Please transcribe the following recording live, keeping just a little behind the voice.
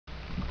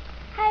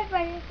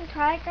everybody, this is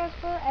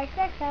twilightgirlsful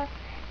XXL,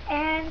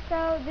 and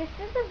so this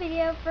is a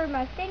video for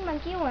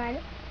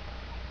mustangmonkey1,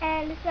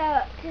 and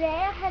so today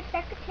I have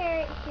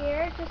secretariat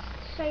here just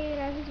to show you,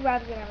 his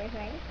rubs and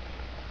everything.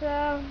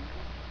 So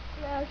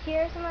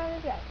here's some of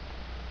his rubs.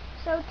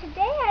 So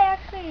today I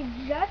actually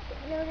just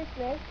noticed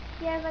this.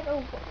 He has like a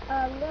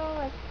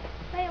little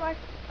plate mark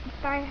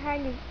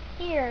behind his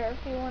ear,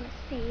 if you want to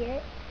see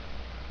it.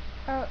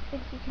 Oh,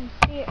 if you can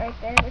see it right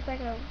there. It's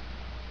like a,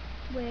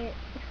 wait,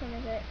 which one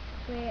is it?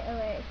 Wait, oh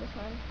wait, it's this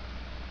one.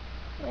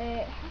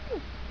 Wait,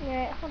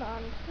 hold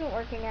on, this isn't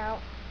working out.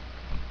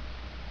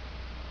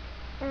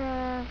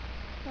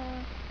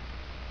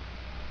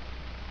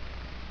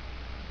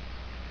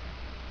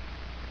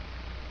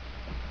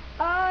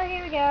 Oh,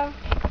 here we go.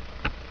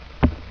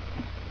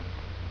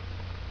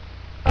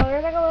 Oh,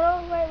 there's like a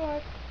little white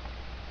mark.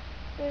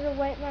 There's a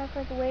white mark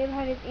like way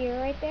behind his ear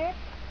right there.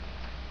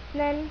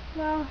 And then,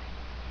 well,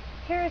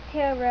 here his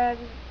tail rub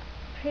is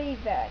pretty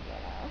bad,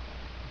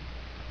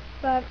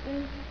 But,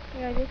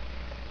 just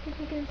as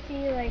you can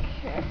see, like,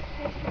 here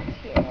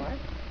more.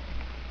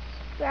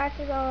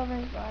 Scratches all over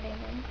his body,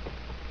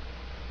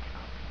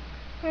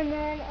 and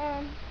then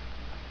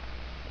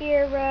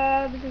ear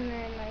rubs, and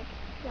then like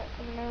got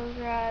some nose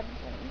rubs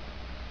and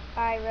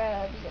eye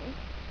rubs,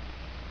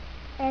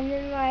 and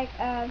then like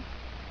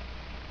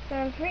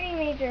some pretty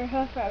major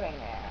hoof rubbing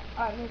there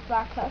on his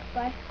black hoof.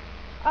 But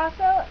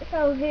also,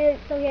 so he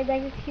had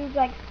like this huge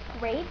like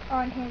scrape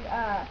on his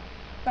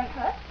front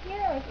hoof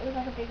here, like it was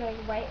like a big like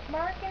white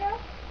mark,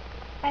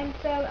 And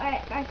so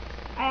I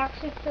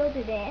actually filled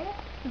it in,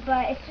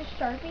 but it's just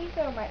Sharpie,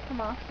 so it might come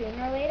off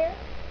sooner or later.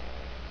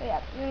 So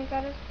yeah, then he's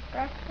got his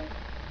scratches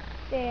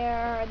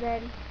there, and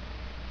then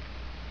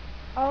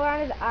all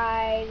around his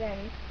eyes,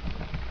 and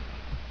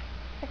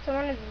like some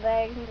on his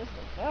legs, and just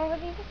like,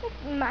 he's just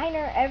like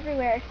minor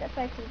everywhere except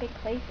like some big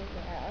places,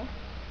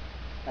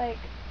 Like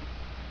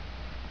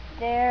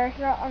there,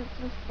 he got on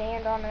some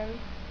sand on him.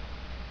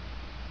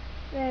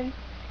 Then,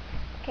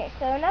 okay,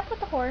 so enough with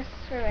the horse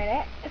for a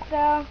minute.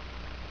 So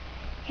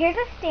here's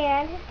a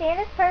stand. His stand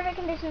is perfect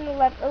condition. A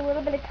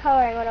little bit of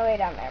coloring went away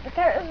down there, but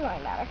that doesn't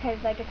really matter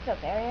because like it's still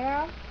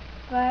there,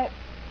 But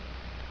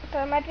so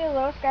there might be a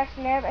little scratch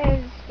in there, but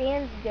his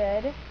stand's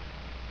good.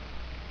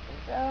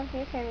 So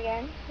here's him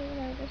again.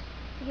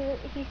 So,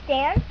 he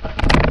stands.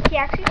 He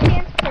actually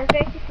stands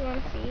perfect if you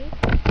want to see.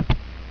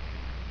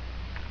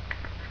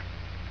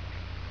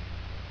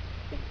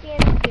 He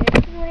stands good.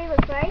 This is what he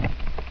looks like.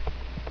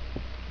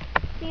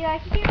 See,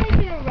 like you can't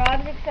really see the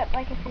rubs except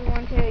like if you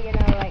want to,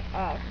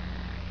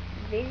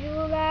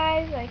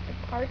 visualize like the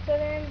parts of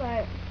him,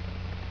 but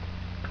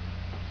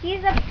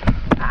he's a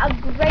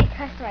great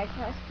customizer.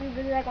 So if you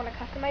really like want to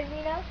customize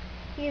him,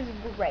 he is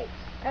great.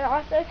 And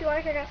also, if you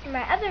want to check out some of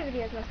my other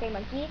videos, Mustang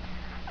Monkey,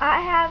 I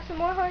have some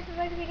more horses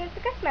like videos to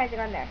customizing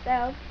on there.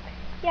 So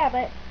yeah,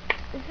 but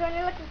this is what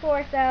you're looking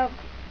for. So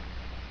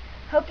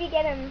hope you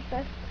get him.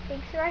 So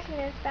thanks for watching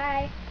this.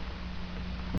 Bye.